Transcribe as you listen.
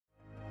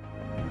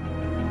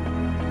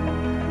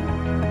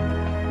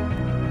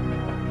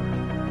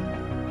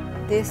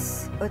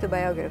This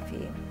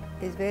autobiography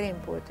is very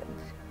important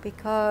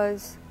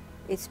because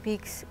it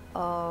speaks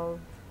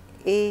of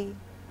a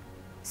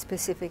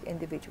specific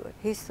individual,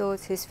 his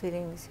thoughts, his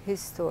feelings, his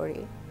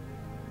story.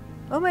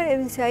 Omar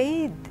Ibn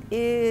Said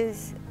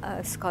is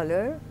a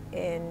scholar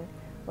in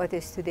what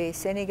is today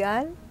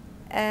Senegal,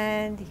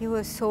 and he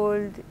was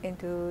sold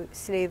into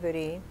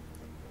slavery.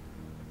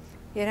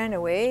 He ran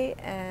away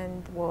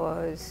and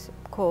was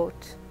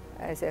caught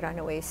as a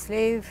runaway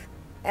slave.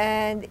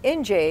 And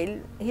in jail,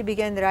 he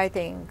began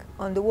writing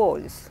on the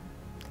walls.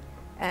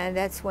 And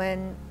that's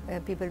when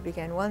people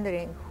began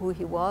wondering who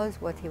he was,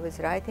 what he was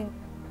writing.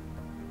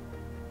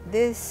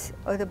 This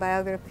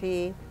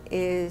autobiography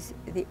is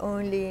the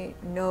only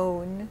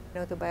known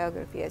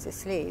autobiography as a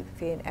slave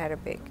in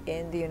Arabic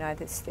in the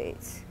United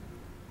States.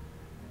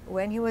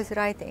 When he was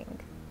writing,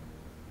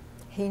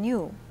 he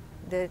knew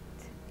that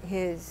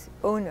his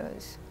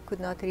owners could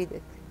not read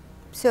it.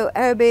 So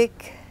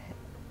Arabic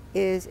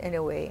is, in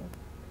a way,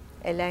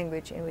 a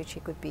language in which he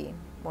could be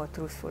more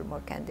truthful, more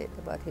candid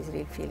about his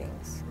real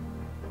feelings.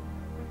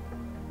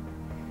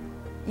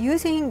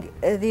 Using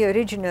the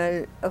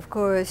original, of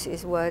course,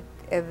 is what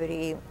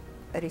every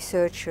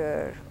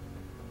researcher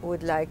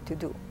would like to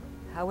do.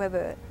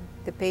 However,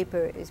 the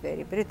paper is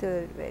very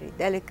brittle, very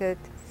delicate,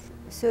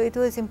 so it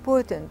was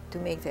important to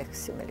make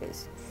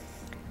facsimiles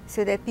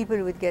so that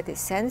people would get a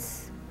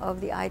sense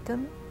of the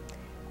item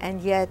and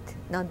yet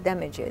not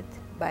damage it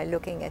by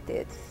looking at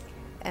it.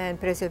 And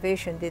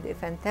preservation did a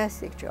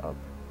fantastic job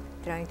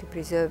trying to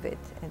preserve it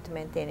and to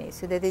maintain it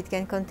so that it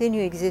can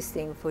continue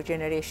existing for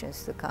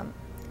generations to come.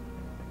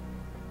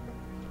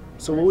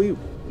 So what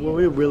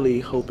we're really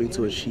hoping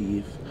to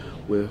achieve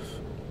with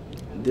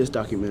this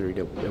documentary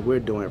that we're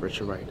doing at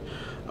Richard Wright,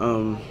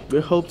 we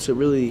hope to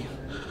really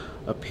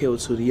appeal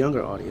to the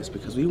younger audience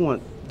because we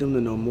want them to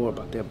know more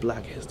about their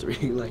Black history.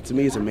 Like, to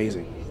me, it's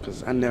amazing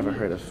because I never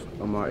heard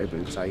of Omar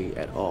Ibn Said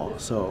at all.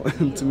 So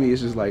to me,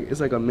 it's just like,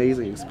 it's like an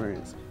amazing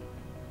experience.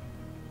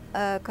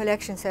 A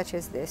collection such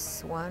as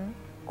this one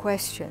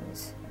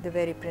questions the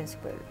very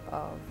principle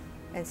of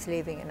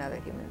enslaving another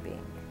human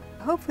being.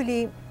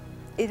 Hopefully,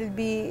 it'll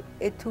be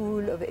a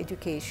tool of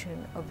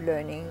education, of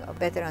learning, of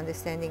better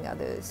understanding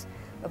others,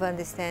 of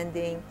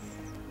understanding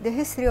the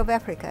history of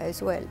Africa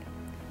as well.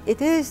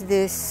 It is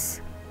this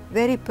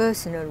very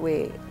personal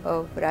way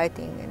of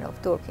writing and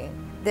of talking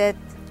that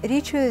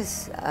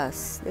reaches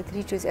us, that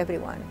reaches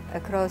everyone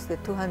across the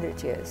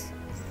 200 years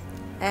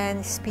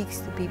and speaks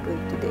to people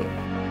today.